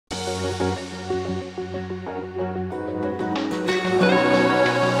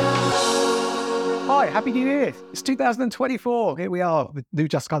Hi, Happy New Year. It's 2024. Here we are with New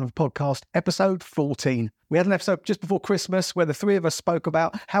Just Kind of podcast, episode 14. We had an episode just before Christmas where the three of us spoke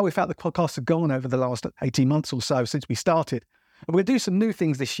about how we felt the podcast had gone over the last 18 months or so since we started. And we're going to do some new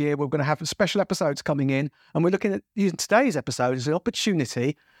things this year. We're going to have special episodes coming in, and we're looking at using today's episode as an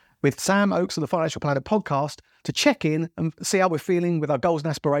opportunity with Sam Oakes of the Financial Planner podcast to check in and see how we're feeling with our goals and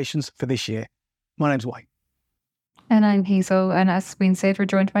aspirations for this year. My name's Wayne. And I'm Hazel, and as been said, we're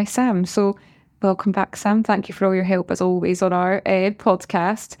joined by Sam. So welcome back, Sam. Thank you for all your help, as always, on our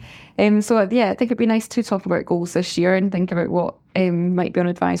podcast. I think it'd be nice to talk about goals this year and think about what might be on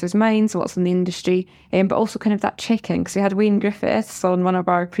advisors' minds, what's in the industry, but also kind of that check-in, because we had Wayne Griffiths on one of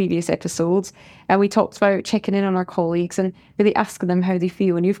our previous episodes, and we talked about checking in on our colleagues and really asking them how they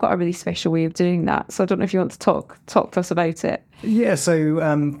feel, and you've got a really special way of doing that. So I don't know if you want to talk to us about it. Yeah, so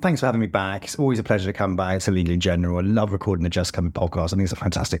thanks for having me back. It's always a pleasure to come back to Legal in General. I love recording the Just Come podcast. I think it's a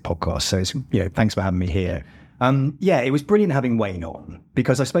fantastic podcast. So thanks for having me here. It was brilliant having Wayne on,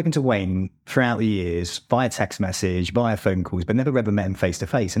 because I've spoken to Wayne throughout the years via text message, via phone calls, but never ever met him face to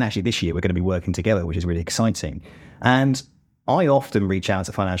face. And actually this year we're going to be working together, which is really exciting. And I often reach out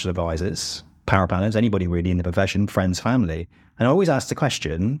to financial advisors, power planners, anybody really in the profession, friends, family. And I always ask the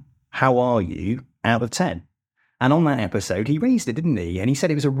question, how are you out of 10? And on that episode, he raised it, didn't he? And he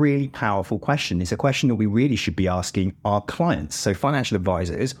said it was a really powerful question. It's a question that we really should be asking our clients. So financial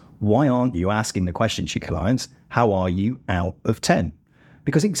advisors, why aren't you asking the question to your clients, how are you out of 10?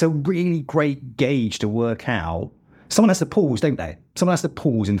 Because it's a really great gauge to work out. Someone has to pause, don't they? Someone has to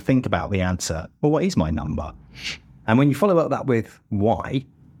pause and think about the answer. Well, what is my number? And when you follow up that with why, it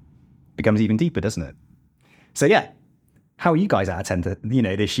becomes even deeper, doesn't it? So yeah, how are you guys out of 10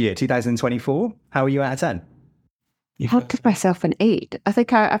 this year, 2024? How are you out of 10? I'll give myself an 8. I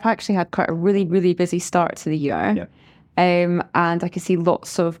think I've actually had quite a really, really busy start to the year. Yeah. And I can see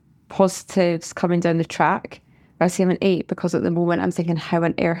lots of positives coming down the track. I see I'm an 8 because at the moment I'm thinking, how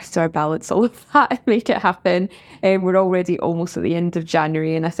on earth do I balance all of that and make it happen? We're already almost at the end of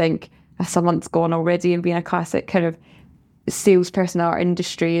January, and I think as a month's gone already, and being a classic kind of salesperson in our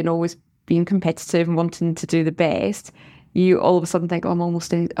industry and always being competitive and wanting to do the best, you all of a sudden think, I'm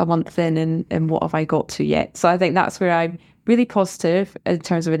almost a month in, and what have I got to yet? So I think that's where I'm really positive in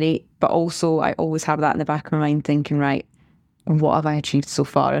terms of an 8, but also I always have that in the back of my mind thinking, right, what have I achieved so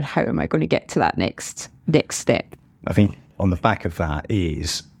far, and how am I going to get to that next step? I think on the back of that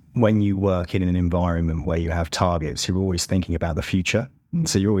is when you work in an environment where you have targets, you're always thinking about the future.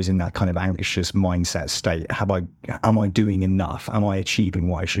 So you're always in that kind of anxious mindset state. Am I doing enough? Am I achieving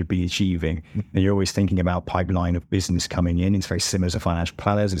what I should be achieving? And you're always thinking about pipeline of business coming in. It's very similar to financial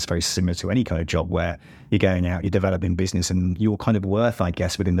planners. It's very similar to any kind of job where you're going out, you're developing business, and your kind of worth, I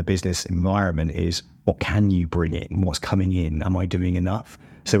guess, within the business environment is what can you bring in? What's coming in? Am I doing enough?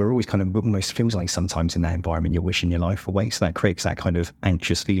 So we're always kind of, almost feels like sometimes in that environment you're wishing your life away. So that creates that kind of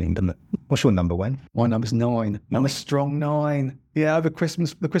anxious feeling, doesn't it? What's your number, Wayne? My number's 9. I'm a strong 9. Yeah, over the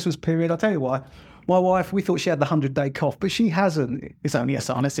Christmas period, I'll tell you why. My wife, we thought she had the 100-day cough, but she hasn't. It's only a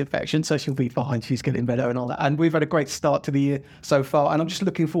sinus infection, so she'll be fine. She's getting better and all that. And we've had a great start to the year so far. And I'm just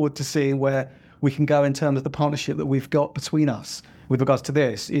looking forward to seeing where we can go in terms of the partnership that we've got between us with regards to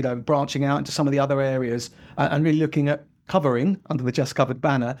this, branching out into some of the other areas and really looking at covering, under the Just Covered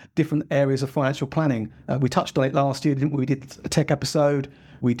banner, different areas of financial planning. We touched on it last year, didn't we? We did a tech episode,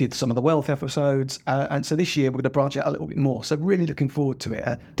 we did some of the wealth episodes, and so this year we're going to branch out a little bit more. So really looking forward to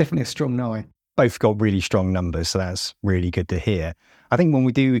it. Definitely a strong 9. Both got really strong numbers, so that's really good to hear. I think when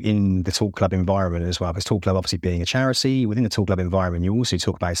we do in the Talk Club environment as well, because Talk Club obviously being a charity, within the Talk Club environment, you also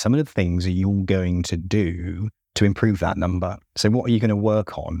talk about some of the things that you're going to do to improve that number. So what are you going to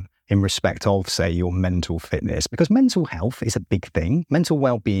work on in respect of, say, your mental fitness? Because mental health is a big thing. Mental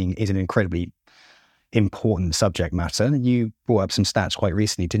well-being is an incredibly important subject matter. You brought up some stats quite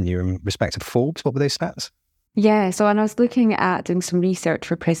recently, didn't you, in respect of Forbes? What were those stats? Yeah, so when I was looking at doing some research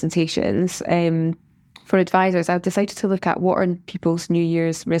for presentations for advisors, I decided to look at what are people's New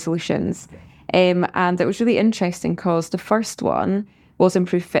Year's resolutions. And it was really interesting because the first one was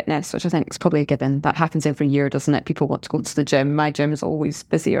improve fitness, which I think is probably a given. That happens every year, doesn't it? People want to go to the gym. My gym is always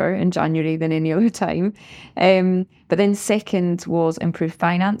busier in January than any other time. But then second was improve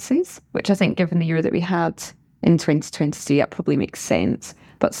finances, which I think given the year that we had in 2023, that probably makes sense.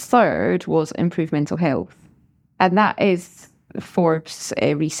 But third was improve mental health. And that is Forbes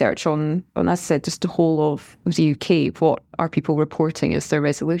research on, as I said, just the whole of the UK. What are people reporting as their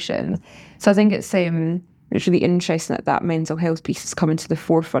resolution? So I think it's really interesting that mental health piece is coming to the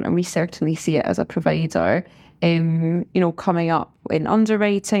forefront, and we certainly see it as a provider coming up in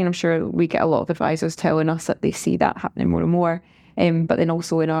underwriting. I'm sure we get a lot of advisors telling us that they see that happening more and more. But then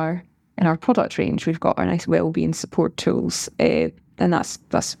also in our product range, we've got our nice wellbeing support tools, and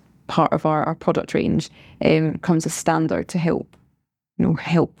that's part of our product range. Comes as standard to help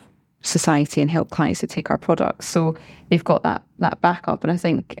society and help clients to take our products. So they've got that backup. And I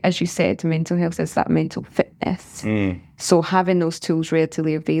think, as you said, mental health is that mental fitness. So having those tools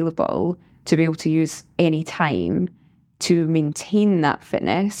readily available to be able to use any time to maintain that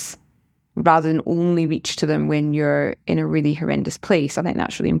fitness, rather than only reach to them when you're in a really horrendous place, I think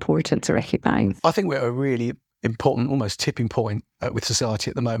that's really important to recognise. I think we're at a really important, almost tipping point with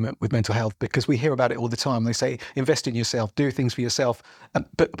society at the moment with mental health, because we hear about it all the time. They say, invest in yourself, do things for yourself.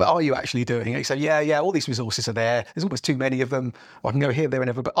 But are you actually doing it? You say, yeah, all these resources are there. There's almost too many of them. I can go here, there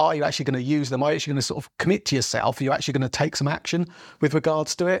and ever. But are you actually going to use them? Are you actually going to sort of commit to yourself? Are you actually going to take some action with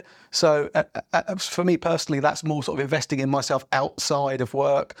regards to it? So for me personally, that's more sort of investing in myself outside of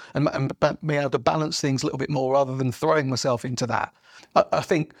work and being able to balance things a little bit more rather than throwing myself into that. I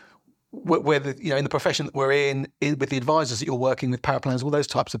think whether in the profession that we're in with the advisors that you're working with, paraplanners, all those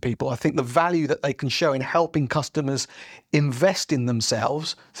types of people, I think the value that they can show in helping customers invest in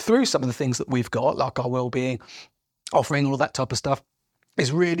themselves through some of the things that we've got, like our wellbeing offering, all of that type of stuff,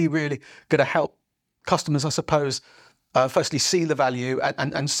 is really, really going to help customers, I suppose, firstly see the value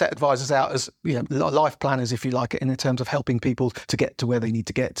and set advisors out as life planners, if you like, in terms of helping people to get to where they need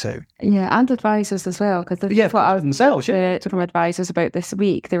to get to. Yeah, and advisors as well, because what I was themselves from advisors about this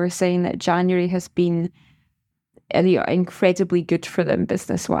week. They were saying that January has been incredibly good for them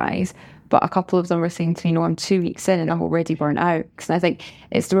business wise, but a couple of them were saying to me, I'm 2 weeks in and I'm already burnt out. Because I think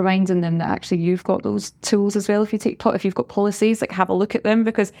it's reminding them that actually you've got those tools as well. If you've got policies, like, have a look at them,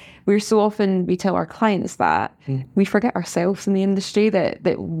 because we tell our clients that we forget ourselves in the industry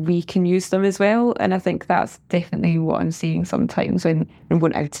that we can use them as well. And I think that's definitely what I'm seeing sometimes when I'm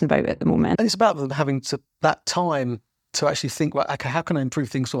going out and about at the moment. And it's about them having that time to actually think, well, okay, how can I improve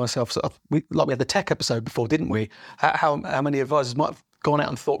things for myself? So we had the tech episode before, didn't we? How many advisors might have gone out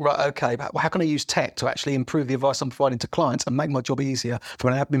and thought, right, okay, but how can I use tech to actually improve the advice I'm providing to clients and make my job easier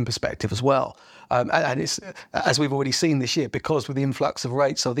from an admin perspective as well? And it's, as we've already seen this year, because with the influx of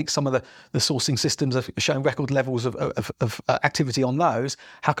rates, I think some of the sourcing systems are showing record levels of activity on those.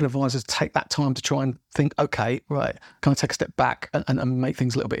 How can advisors take that time to try and think, okay, right, can I take a step back and make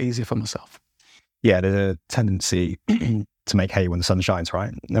things a little bit easier for myself? Yeah, there's a tendency to make hay when the sun shines,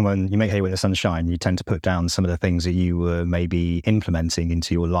 right? And when you make hay when the sun shines, you tend to put down some of the things that you were maybe implementing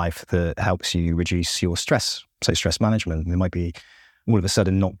into your life that helps you reduce your stress. So stress management. It might be all of a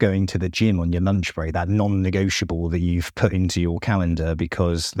sudden not going to the gym on your lunch break, that non-negotiable that you've put into your calendar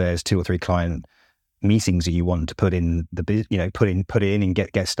because there's 2 or 3 client meetings that you want to put in and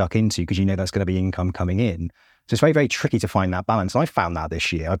get stuck into because that's going to be income coming in. So it's very, very tricky to find that balance. And I found that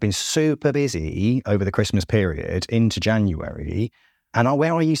this year. I've been super busy over the Christmas period into January. And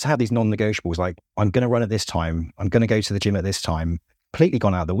where I used to have these non-negotiables, like I'm going to run at this time, I'm going to go to the gym at this time, completely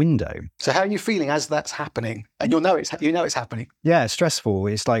gone out the window. So how are you feeling as that's happening? And you'll know it's happening. Yeah, it's stressful.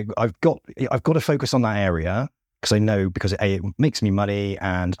 It's like I've got to focus on that area because I know it makes me money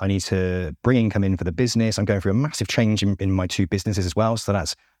and I need to bring income in for the business. I'm going through a massive change in my 2 businesses as well. So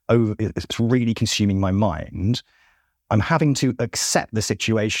it's really consuming my mind. I'm having to accept the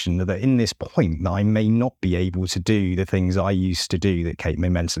situation that in this point that I may not be able to do the things I used to do that keep me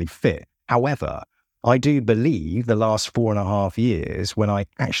mentally fit. However, I do believe the last 4.5 years when I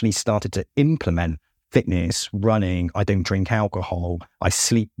actually started to implement fitness, running, I don't drink alcohol, I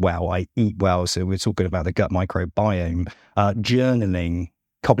sleep well, I eat well. So we're talking about the gut microbiome, journaling,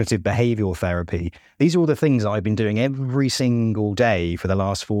 cognitive behavioral therapy. These are all the things that I've been doing every single day for the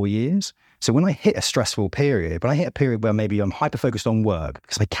last 4 years. So when I hit a stressful period, when I hit a period where maybe I'm hyper-focused on work,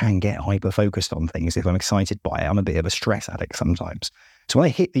 because I can get hyper-focused on things if I'm excited by it. I'm a bit of a stress addict sometimes. So when I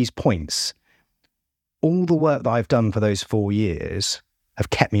hit these points, all the work that I've done for those 4 years have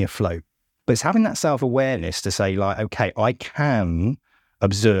kept me afloat. But it's having that self-awareness to say, like, okay, I can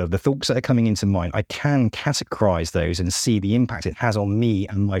observe the thoughts that are coming into mind. I can categorize those and see the impact it has on me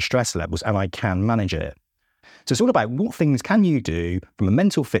and my stress levels, and I can manage it. So it's all about what things can you do from a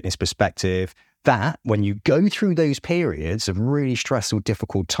mental fitness perspective that when you go through those periods of really stressful,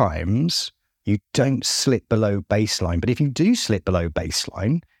 difficult times, you don't slip below baseline. But if you do slip below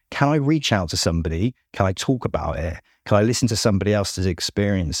baseline, can I reach out to somebody? Can I talk about it? Can I listen to somebody else's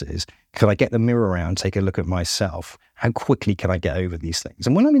experiences? Can I get the mirror around, take a look at myself? How quickly can I get over these things?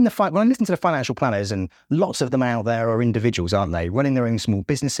 And when I listen to the financial planners, and lots of them out there are individuals, aren't they? Running their own small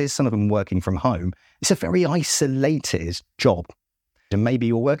businesses, some of them working from home. It's a very isolated job. And maybe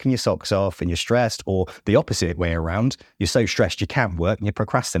you're working your socks off and you're stressed, or the opposite way around, you're so stressed you can't work and you're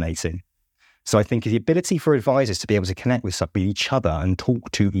procrastinating. So I think the ability for advisors to be able to connect with each other and talk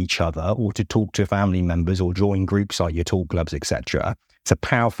to each other, or to talk to family members or join groups like your talk clubs, etc., it's a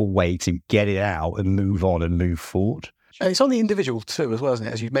powerful way to get it out and move on and move forward. And it's on the individual too, as well, isn't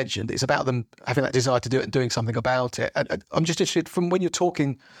it? As you mentioned, it's about them having that desire to do it and doing something about it. And I'm just interested, from when you're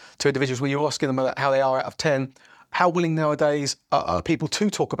talking to individuals, when you're asking them about how they are out of 10, how willing nowadays are people to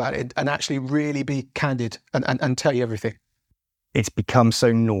talk about it and actually really be candid and tell you everything? It's become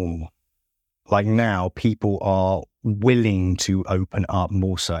so normal. Like now, people are willing to open up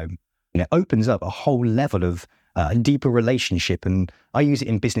more so. And it opens up a whole level of a deeper relationship. And I use it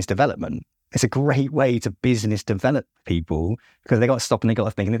in business development. It's a great way to business develop people, because they got to stop and they got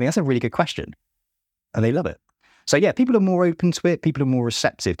to think, and they think, that's a really good question. And they love it. So yeah, people are more open to it. People are more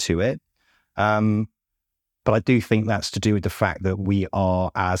receptive to it. But I do think that's to do with the fact that we are,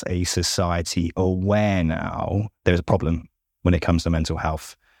 as a society, aware now there's a problem when it comes to mental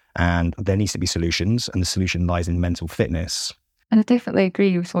health, and there needs to be solutions, and the solution lies in mental fitness. And I definitely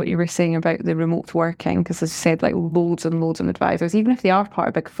agree with what you were saying about the remote working, because as you said, like loads and loads of advisors, even if they are part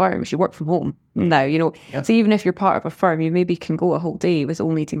of big firms, you work from home now, Yeah. So even if you're part of a firm, you maybe can go a whole day with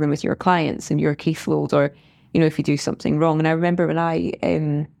only dealing with your clients and your caseload, or, if you do something wrong. And I remember when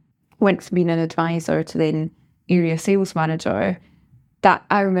I went from being an advisor to then area sales manager, that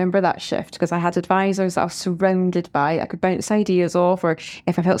I remember that shift, because I had advisors that I was surrounded by. I could bounce ideas off, or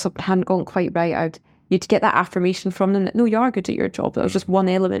if I felt something hadn't gone quite right, you'd get that affirmation from them that, no, you are good at your job. That was just one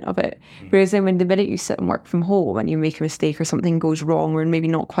element of it. Whereas then when the minute you sit and work from home and you make a mistake or something goes wrong or maybe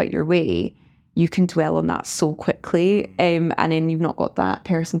not quite your way, you can dwell on that so quickly, and then you've not got that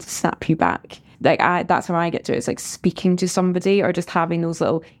person to snap you back. That's how I get to it. It's like speaking to somebody or just having those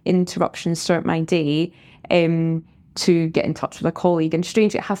little interruptions throughout my day, to get in touch with a colleague. And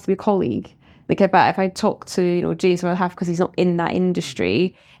strange, it has to be a colleague. Like if I talk to Jason, I'll have, because he's not in that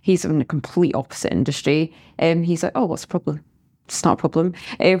industry, he's in a complete opposite industry, he's like, oh, what's the problem? It's not a problem.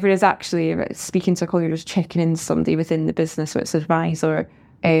 Whereas actually speaking to a colleague, just checking in somebody within the business, whether it's an advisor,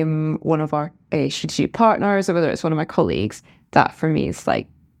 one of our strategic partners, or whether it's one of my colleagues, that for me is like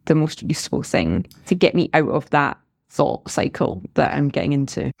the most useful thing to get me out of that thought cycle that I'm getting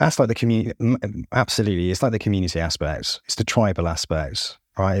into. That's like the community. Absolutely. It's like the community aspects. It's the tribal aspects,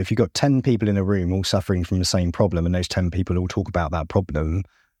 right? If you've got 10 people in a room all suffering from the same problem, and those 10 people all talk about that problem,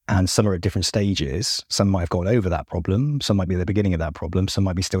 and some are at different stages, some might have gone over that problem, some might be at the beginning of that problem, some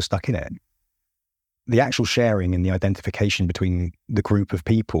might be still stuck in it. The actual sharing and the identification between the group of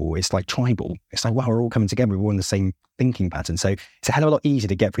people, it's like tribal. It's like, wow, we're all coming together. We're all in the same thinking pattern. So it's a hell of a lot easier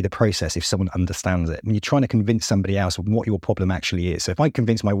to get through the process if someone understands it. When you're trying to convince somebody else of what your problem actually is. So if I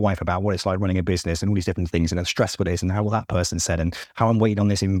convince my wife about what it's like running a business and all these different things and how stressful it is and how that person said and how I'm waiting on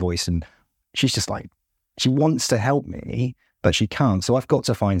this invoice, and she's just like, she wants to help me, but she can't. So I've got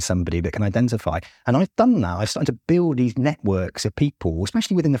to find somebody that can identify. And I've done that. I've started to build these networks of people,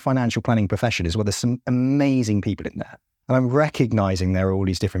 especially within the financial planning profession as well. There's some amazing people in there. And I'm recognizing there are all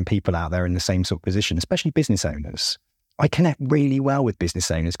these different people out there in the same sort of position, especially business owners. I connect really well with business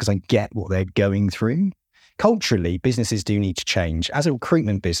owners because I get what they're going through. Culturally, businesses do need to change. As a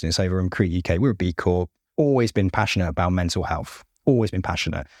recruitment business over in Recruit UK, we're a B Corp, always been passionate about mental health, always been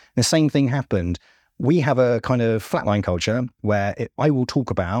passionate. The same thing happened. We have a kind of flatline culture where I will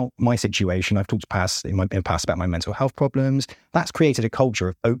talk about my situation. I've talked in the past about my mental health problems. That's created a culture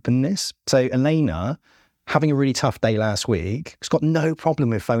of openness. So Elena, having a really tough day last week, has got no problem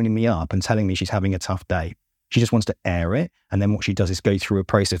with phoning me up and telling me she's having a tough day. She just wants to air it. And then what she does is go through a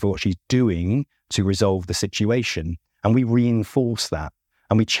process of what she's doing to resolve the situation. And we reinforce that.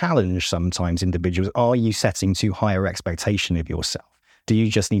 And we challenge sometimes individuals. Are you setting too high an expectation of yourself? Do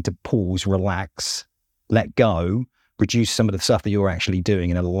you just need to pause, relax, let go, reduce some of the stuff that you're actually doing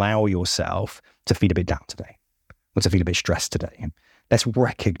and allow yourself to feel a bit down today or to feel a bit stressed today? Let's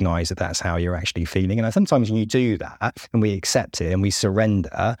recognize that that's how you're actually feeling. And sometimes when you do that and we accept it and we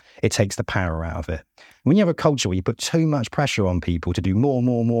surrender, it takes the power out of it. When you have a culture where you put too much pressure on people to do more,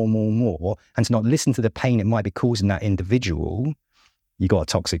 and to not listen to the pain it might be causing that individual, you got a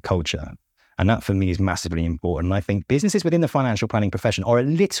toxic culture. And that for me is massively important. And I think businesses within the financial planning profession are a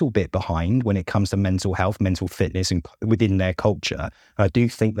little bit behind when it comes to mental health, mental fitness, and within their culture. And I do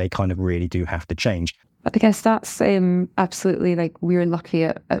think they kind of really do have to change. I guess that's absolutely, like, we're lucky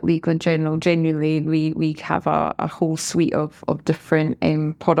at Legal & General. Genuinely, we have a whole suite of different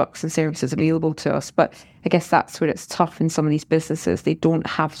products and services available to us. But I guess that's where it's tough in some of these businesses. They don't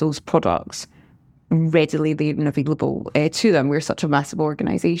have those products readily even available to them. We're such a massive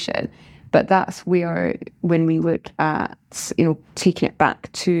organisation. But that's where, when we look at, taking it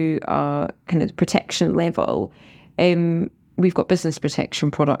back to a kind of protection level, we've got business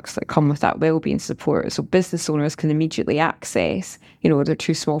protection products that come with that wellbeing support. So business owners can immediately access, they're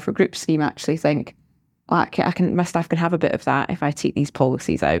too small for group scheme, actually think, my staff can have a bit of that if I take these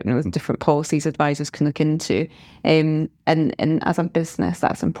policies out. There's different policies advisors can look into. And as a business,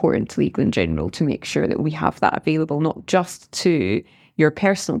 that's important to Legal & General to make sure that we have that available, not just to your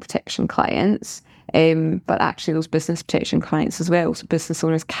personal protection clients, but actually those business protection clients as well. So business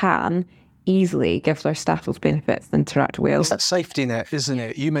owners can easily give their staff those benefits and interact well. It's that safety net, isn't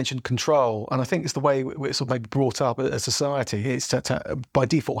it? You mentioned control, and I think it's the way it's sort of maybe brought up as society. It's to by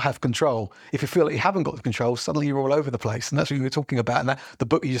default have control. If you feel like you haven't got the control, suddenly you're all over the place, and that's what you were talking about. And that the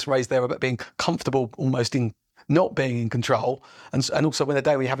book you just raised there about being comfortable, almost in not being in control, and also when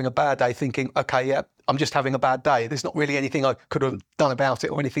you're having a bad day, thinking, okay, yeah, I'm just having a bad day. There's not really anything I could have done about it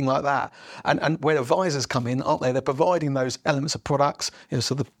or anything like that. And where advisors come in, aren't they? They're providing those elements of products,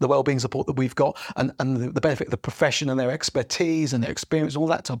 so the wellbeing support that we've got, and the benefit of the profession and their expertise and their experience, all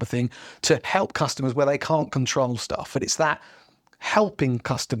that type of thing, to help customers where they can't control stuff. And it's that helping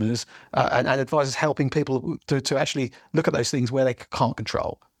customers and advisors helping people to actually look at those things where they can't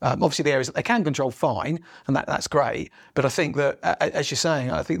control. Obviously, the areas that they can control, fine, and that's great. But I think that, as you're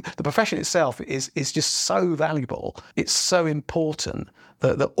saying, I think the profession itself is just so valuable. It's so important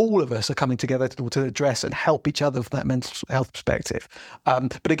that all of us are coming together to address and help each other from that mental health perspective.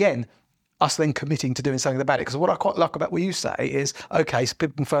 But again, us then committing to doing something about it. Because what I quite like about what you say is, okay, so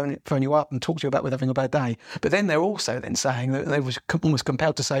people can phone you up and talk to you about with having a bad day. But then they're also then saying that they were almost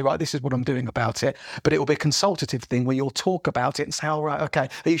compelled to say, right, this is what I'm doing about it. But it will be a consultative thing where you'll talk about it and say, all right, okay,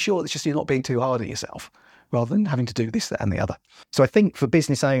 are you sure it's just you're not being too hard on yourself, rather than having to do this, that and the other. So I think for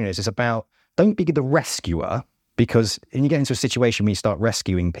business owners, it's about, don't be the rescuer, because when you get into a situation where you start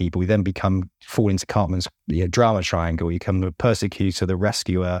rescuing people, you then fall into Cartman's drama triangle. You become the persecutor, the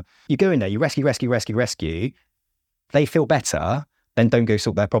rescuer. You go in there, you rescue. They feel better, then don't go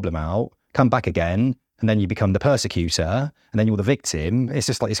sort their problem out, come back again, and then you become the persecutor, and then you're the victim. It's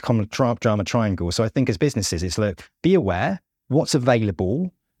just like this common drama triangle. So I think as businesses, it's like, be aware what's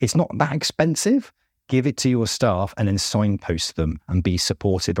available. It's not that expensive. Give it to your staff and then signpost them and be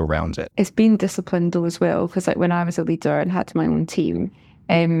supportive around it. It's been disciplined though as well, because when I was a leader and had my own team,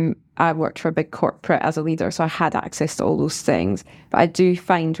 I worked for a big corporate as a leader, so I had access to all those things. But I do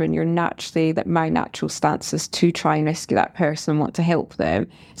find when you're naturally, that my natural stance is to try and rescue that person and want to help them.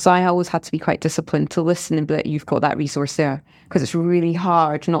 So I always had to be quite disciplined to listen and be like, you've got that resource there. Because it's really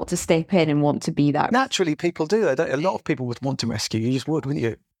hard not to step in and want to be that. Naturally, people do that. A lot of people would want to rescue. You just would, wouldn't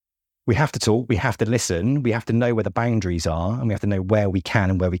you? We have to talk, we have to listen, we have to know where the boundaries are, and we have to know where we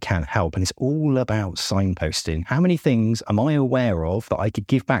can and where we can't help. And it's all about signposting. How many things am I aware of that I could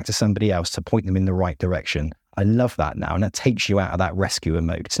give back to somebody else to point them in the right direction? I love that now. And that takes you out of that rescuer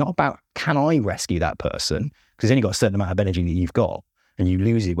mode. It's not about, can I rescue that person? Because you've only got a certain amount of energy that you've got, and you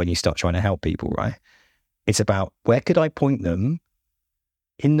lose it when you start trying to help people, right? It's about, where could I point them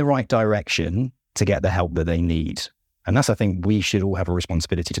in the right direction to get the help that they need? And that's, I think, we should all have a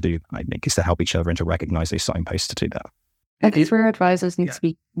responsibility to do, I think, is to help each other and to recognise those signposts to do that. It's where advisors need to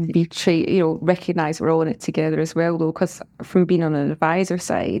be recognise we're all in it together as well, though, because from being on an advisor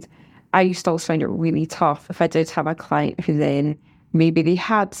side, I used to always find it really tough if I did have a client who then maybe they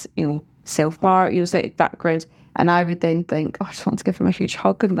had, self-harm, background, and I would then think, I just want to give them a huge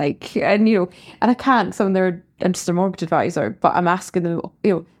hug and and I can't. So I'm just their mortgage advisor, but I'm asking them,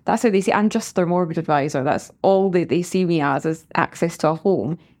 that's how they see, I'm just their mortgage advisor. That's all they see me as access to a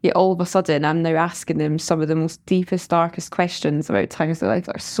home. Yet all of a sudden, I'm now asking them some of the most deepest, darkest questions about times of their life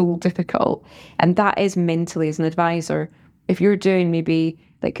that are so difficult. And that is mentally, as an advisor, if you're doing maybe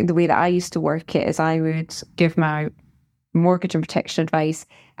the way that I used to work it, is I would give my mortgage and protection advice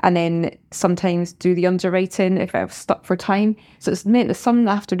and then sometimes do the underwriting if I was stuck for time. So it's meant that some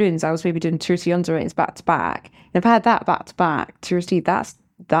afternoons I was maybe doing 2 or 3 underwritings back to back. And if I had that back to back, 2 or 3,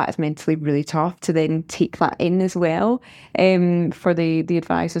 that is mentally really tough to then take that in as well, for the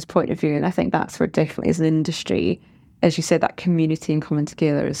advisor's point of view. And I think that's where definitely as an industry, as you said, that community and coming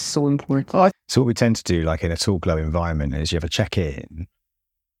together is so important. So what we tend to do, like in a Talk Glow environment, is you have a check-in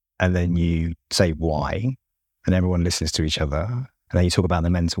and then you say why, and everyone listens to each other. And then you talk about the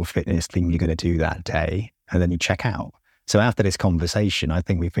mental fitness thing you're going to do that day, and then you check out. So after this conversation, I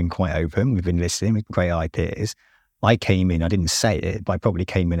think we've been quite open. We've been listening with great ideas. I came in, I didn't say it, but I probably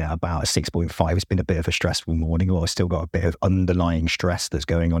came in at about a 6.5. It's been a bit of a stressful morning, or I've still got a bit of underlying stress that's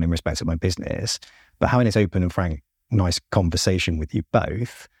going on in respect of my business. But having this open and frank, nice conversation with you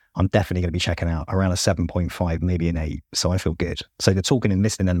both, I'm definitely going to be checking out around a 7.5, maybe an 8. So I feel good. So the talking and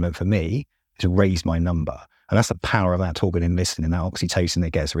listening element for me is raised my number. And that's the power of that talking and listening, that oxytocin that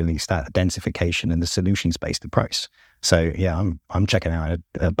gets released, that identification and the solutions-based approach. So yeah, I'm checking out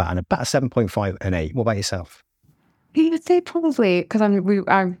about a 7.5 and 8. What about yourself? I would say probably, because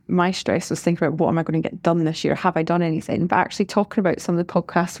my stress was thinking about what am I going to get done this year? Have I done anything? But actually talking about some of the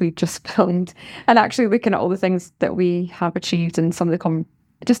podcasts we've just filmed and actually looking at all the things that we have achieved and some of the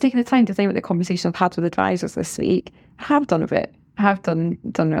just taking the time to think about the conversation I've had with advisors this week, I have done a bit. I have done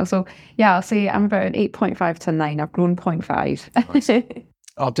well. So yeah, I'll say I'm about an 8.5 to 9. I've grown 0.5. Nice.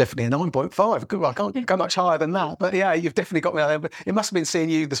 I'm definitely a 9.5. Good. I can't go much higher than that. But yeah, you've definitely got me there. But it must have been seeing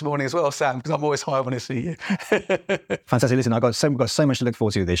you this morning as well, Sam, because I'm always high when I see you. Fantastic. Listen, we've got so much to look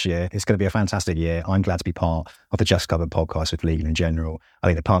forward to this year. It's going to be a fantastic year. I'm glad to be part of the Just Covered podcast with Legal & General. I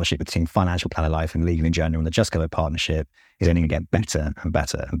think the partnership between Financial Planner Life and Legal & General and the Just Covered partnership is only going to get better and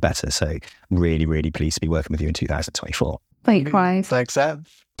better and better. So really, really pleased to be working with you in 2024. Likewise. Thanks, Sam.